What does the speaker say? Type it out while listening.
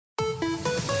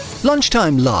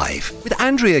Lunchtime Live with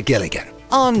Andrea Gilligan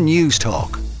on News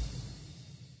Talk.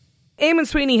 Eamonn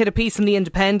Sweeney had a piece in The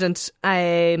Independent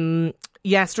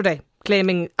yesterday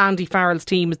claiming Andy Farrell's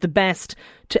team is the best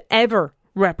to ever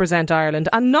represent Ireland,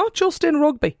 and not just in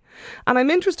rugby. And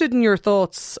I'm interested in your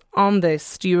thoughts on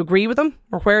this. Do you agree with him?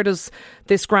 Or where does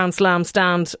this Grand Slam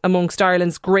stand amongst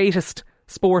Ireland's greatest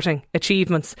sporting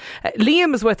achievements?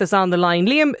 Liam is with us on the line.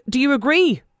 Liam, do you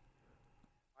agree?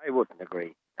 I wouldn't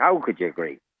agree. How could you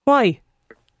agree? Why?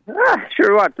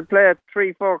 Sure what, to play at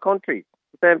 3-4 countries.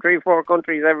 The same 3-4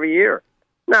 countries every year.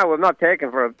 Now, I'm not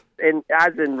taking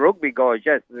as in rugby goes,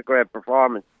 yes, it's a great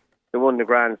performance. They won the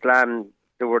Grand Slam,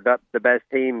 they were the best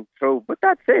team through, but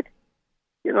that's it.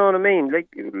 You know what I mean? Like,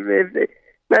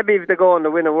 maybe if they go on to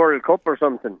win a World Cup or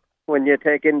something, when you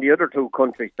take in the other two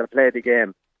countries to play the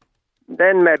game,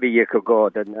 then maybe you could go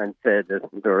and say that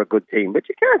they're a good team. But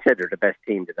you can't say they're the best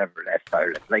team that ever left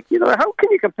Ireland. Like, you know, how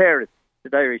can you compare it to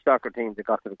the Irish soccer teams that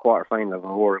got to the quarter-final of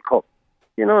a World Cup?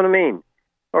 You know what I mean?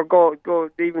 Or go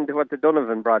even to what the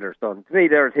Donovan brothers done. To me,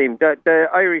 they're a team. The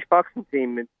Irish boxing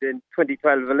team in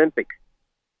 2012 Olympics.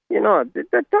 You know, they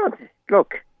don't.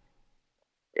 Look,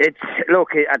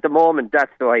 at the moment,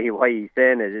 that's why he's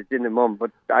saying it. It's in the moment.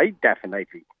 But I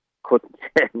definitely couldn't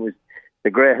say it was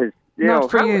the greatest. Not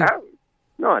for you.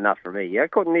 No, not for me. I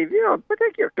couldn't even, but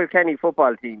like your Kilkenny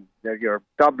football team, your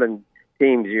Dublin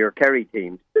teams, your Kerry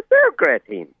teams, they're great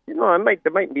teams. You know, they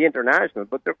might be international,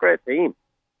 but they're great teams.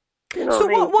 You know so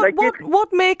what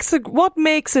what makes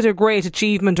it a great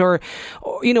achievement, or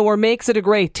makes it a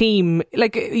great team?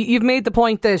 Like, you've made the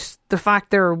point that the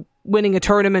fact they're winning a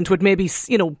tournament with maybe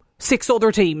 6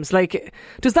 other teams, like,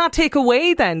 does that take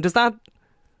away then? Does that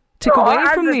take away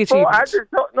from the achievement? As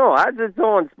its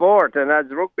own sport and as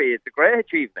rugby, it's a great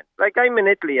achievement. Like, I'm in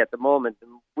Italy at the moment,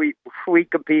 and we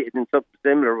competed in something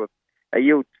similar with a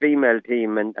youth female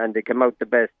team, and they came out the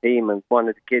best team, and one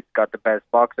of the kids got the best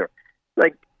boxer.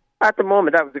 Like, at the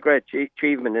moment, that was a great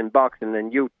achievement in boxing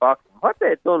and youth boxing. What they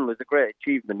had done was a great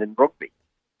achievement in rugby,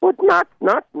 but not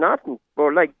in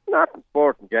sport, not in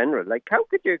sport in general. Like, how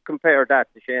could you compare that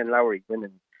to Shane Lowry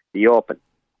winning the Open?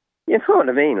 You know what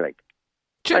I mean? Like,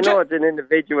 I know it's an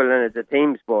individual and it's a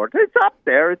team sport. It's up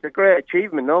there. It's a great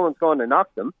achievement. No one's going to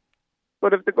knock them.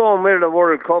 But if they go and win the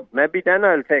World Cup, maybe then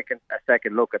I'll take a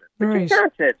second look at it. But You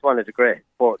can't say it's one of the great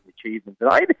sporting achievements. And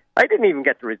I didn't even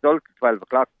get the result at 12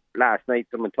 o'clock last night.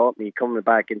 Someone taught me coming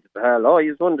back into the hell. Oh,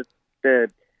 he's won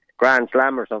the Grand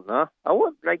Slam or something, huh? I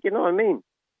would, you know what I mean?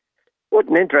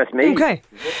 Wouldn't interest me. Okay.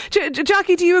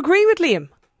 Jackie, do you agree with Liam?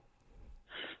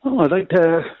 Oh, I'd like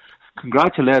to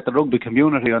congratulate the rugby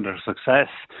community on their success.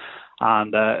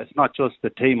 And it's not just the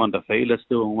team on the field that's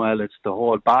doing well, it's the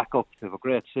whole backup. They have a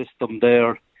great system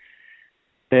there.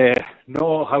 They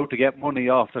know how to get money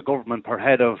off the government per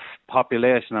head of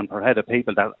population and per head of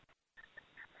people that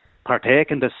partake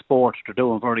in this sport. They're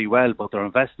doing very well, but they're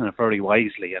investing it very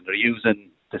wisely and they're using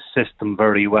the system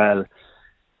very well.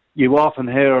 You often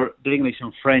hear the English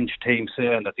and French teams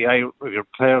saying that if you're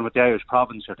playing with the Irish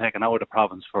province, you're taking out of the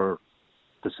province for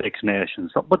the Six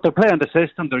Nations. But they're playing the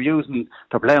system,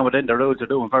 they're playing within the rules, they're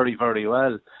doing very, very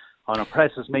well. What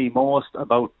impresses me most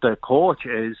about the coach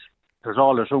is there's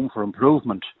always room for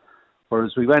improvement.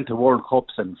 Whereas we went to World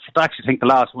Cups, and I actually think the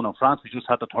last one in France, we just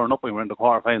had to turn up. We were in the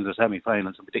quarterfinals or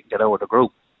semi-finals and we didn't get out of the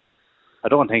group. I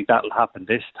don't think that'll happen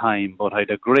this time, but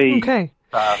I'd agree. Okay.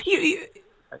 That,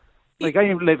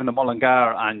 I live in the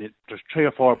Mullingar, and there's 3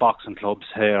 or 4 boxing clubs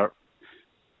here.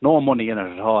 No money in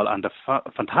it at all, and the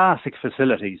fantastic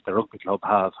facilities the rugby club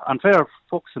have. And fair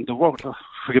folks in the work,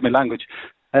 forgive me language,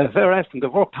 fair effort,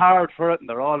 they've worked hard for it, and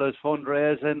they're always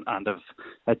fundraising, and they've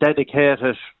a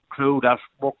dedicated crew that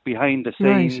work behind the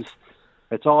scenes. Right.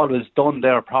 It's always done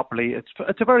there properly. It's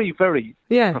a very, very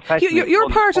professional. You're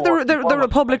part of the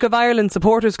Republic of Ireland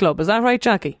Supporters Club, is that right,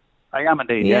 Jackie? I am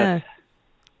indeed, yes.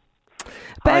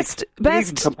 Best.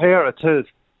 Even compare it to.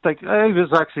 Like, I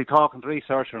was actually talking to a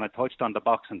researcher and I touched on the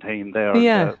boxing team there in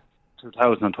the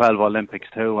 2012 Olympics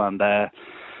too, and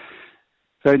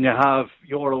then you have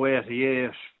Euro 88,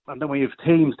 and then we have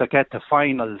teams that get to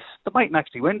finals. They mightn't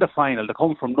actually win the final. They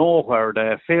come from nowhere,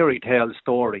 the fairy tale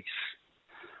stories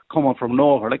coming from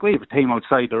nowhere. Like, we have a team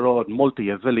outside the road,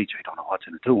 a village, I don't know what's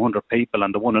in it, 200 people,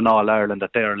 and they won in All-Ireland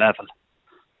at their level.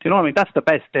 Do you know what I mean? That's the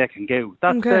best they can do.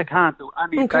 They can't do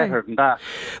any better than that.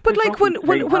 But like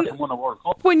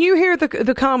when you hear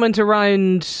the comment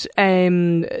around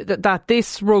that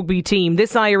this rugby team,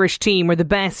 this Irish team, are the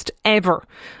best ever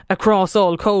across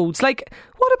all codes, like,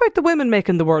 what about the women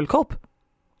making the World Cup?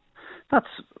 That's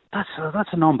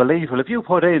an unbelievable. If you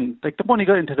put in, like, the money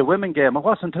got into the women game, it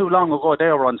wasn't too long ago they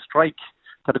were on strike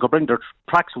that they could bring their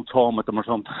tracksuits home with them or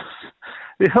something.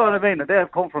 You know what I mean? And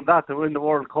they've come from that to win the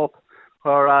World Cup,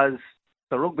 whereas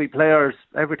the rugby players,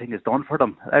 everything is done for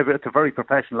them. It's a very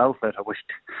professional outfit. I wish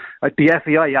the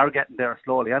FEI are getting there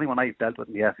slowly. Anyone I've dealt with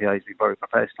in the FEI has been very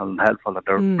professional and helpful, and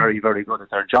they're very, very good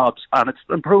at their jobs, and it's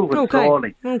improving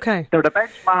slowly. Okay. They're the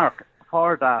benchmark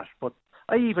for that, but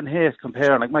I even hate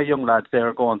comparing, like my young lads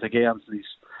there going to games, and he's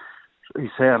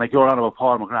saying, like, you're on about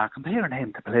Paul McGrath, comparing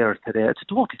him to players today, it's a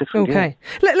totally different game.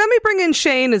 Let me bring in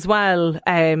Shane as well,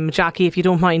 Jackie, if you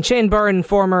don't mind. Shane Byrne,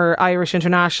 former Irish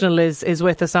international, is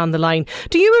with us on the line.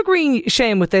 Do you agree,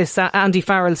 Shane, with this Andy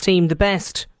Farrell's team, the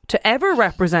best to ever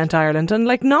represent Ireland, and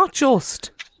like not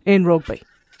just in rugby?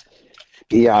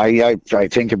 Yeah, I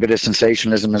think a bit of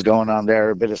sensationalism is going on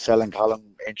there, a bit of selling column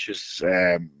inches.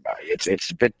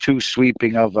 It's a bit too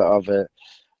sweeping of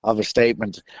a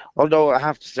statement. Although I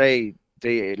have to say,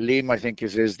 Liam, I think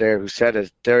is there who said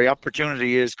it. The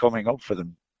opportunity is coming up for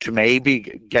them to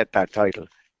maybe get that title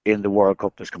in the World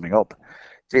Cup that's coming up.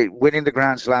 Winning the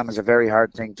Grand Slam is a very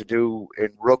hard thing to do in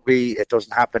rugby. It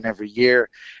doesn't happen every year.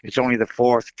 It's only the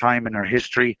fourth time in our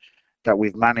history that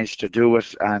we've managed to do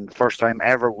it, and first time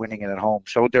ever winning it at home.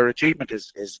 So their achievement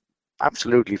is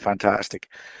absolutely fantastic.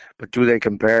 But do they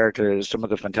compare to some of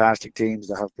the fantastic teams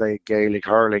that have played Gaelic,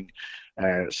 hurling,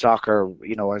 soccer,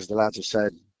 as the lads have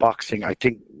said, boxing? I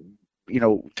think,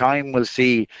 time will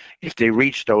see if they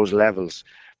reach those levels,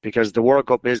 because the World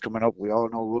Cup is coming up. We all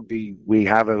know rugby, we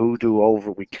have a hoodoo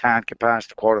over. We can't get past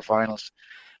the quarterfinals.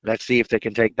 Let's see if they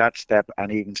can take that step,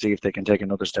 and even see if they can take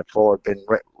another step forward. Being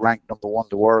ranked number one in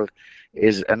the world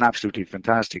is an absolutely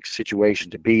fantastic situation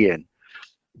to be in.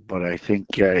 But I think,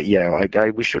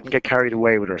 we shouldn't get carried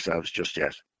away with ourselves just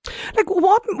yet. Like,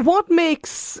 what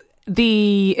makes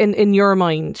in your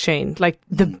mind, Shane, like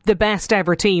the best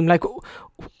ever team? Like,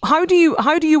 how do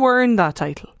you earn that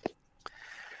title?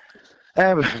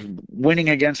 Winning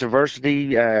against adversity,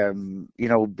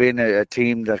 being a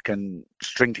team that can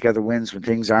string together wins when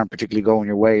things aren't particularly going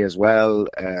your way as well,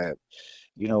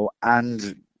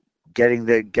 and getting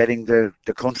the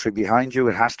country behind you.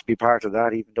 It has to be part of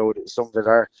that, even though some of it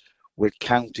are with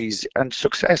counties, and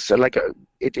success. Like,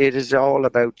 it is all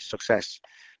about success.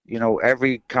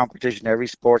 Every competition, every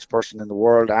sports person in the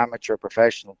world, amateur,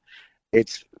 professional,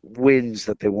 it's wins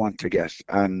that they want to get.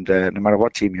 And no matter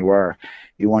what team you are,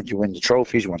 you want to win the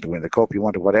trophies, you want to win the cup, you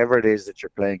want to, whatever it is that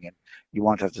you're playing in, you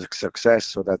want to have the success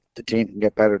so that the team can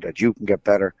get better, that you can get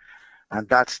better. And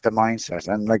that's the mindset.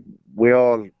 And like, we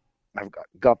all have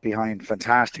got behind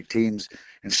fantastic teams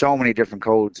in so many different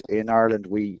codes. In Ireland,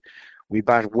 we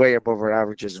bat way above our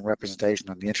averages in representation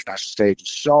on the international stage in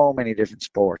so many different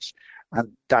sports.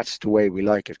 And that's the way we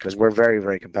like it, because we're very,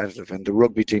 very competitive. And the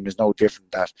rugby team is no different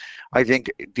than that. I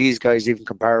think these guys, even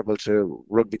comparable to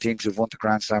rugby teams who've won the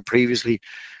Grand Slam previously,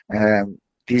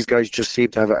 these guys just seem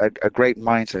to have a great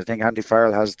mindset. I think Andy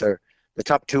Farrell has the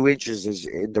top 2 inches is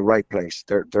in the right place.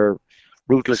 They're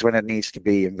ruthless when it needs to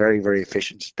be, and very, very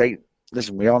efficient.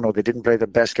 We all know they didn't play the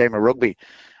best game of rugby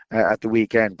at the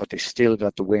weekend, but they still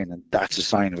got the win, and that's a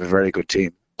sign of a very good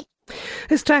team.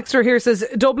 This texter here says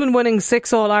Dublin winning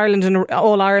 6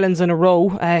 All-Irelands in a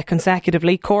row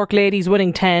consecutively. Cork ladies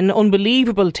winning 10.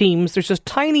 Unbelievable teams. There's just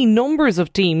tiny numbers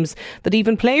of teams that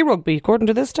even play rugby, according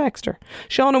to this texter.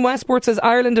 Sean in Westport says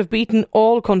Ireland have beaten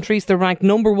all countries. They're ranked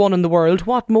number 1 in the world.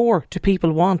 What more do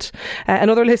people want?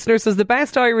 Another listener says the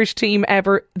best Irish team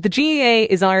ever. The GAA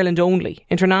is Ireland only.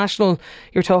 International,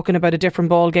 you're talking about a different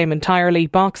ball game entirely.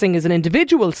 Boxing is an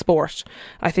individual sport.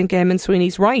 I think Eamonn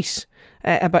Sweeney's right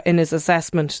in his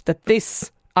assessment that this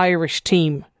Irish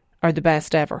team are the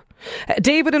best ever.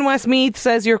 David in Westmeath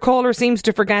says your caller seems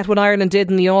to forget what Ireland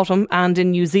did in the autumn and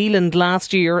in New Zealand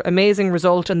last year. Amazing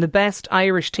result and the best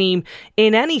Irish team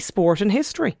in any sport in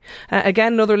history.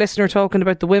 Again, another listener talking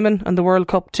about the women and the World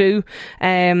Cup too.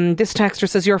 This texter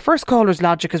says your first caller's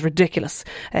logic is ridiculous.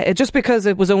 Just because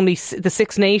it was only the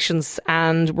 6 nations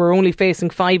and we're only facing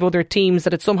 5 other teams,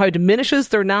 that it somehow diminishes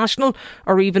their national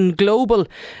or even global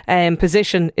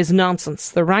position is nonsense.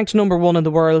 They're ranked number 1 in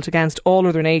the world against all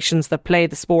other nations that play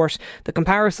the sport. The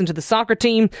comparison to the soccer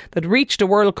team that reached a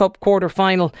World Cup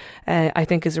quarter-final, I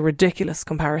think, is a ridiculous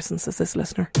comparison, says this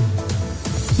listener.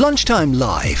 Lunchtime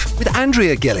Live with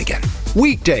Andrea Gilligan.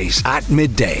 Weekdays at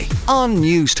midday on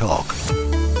News Talk.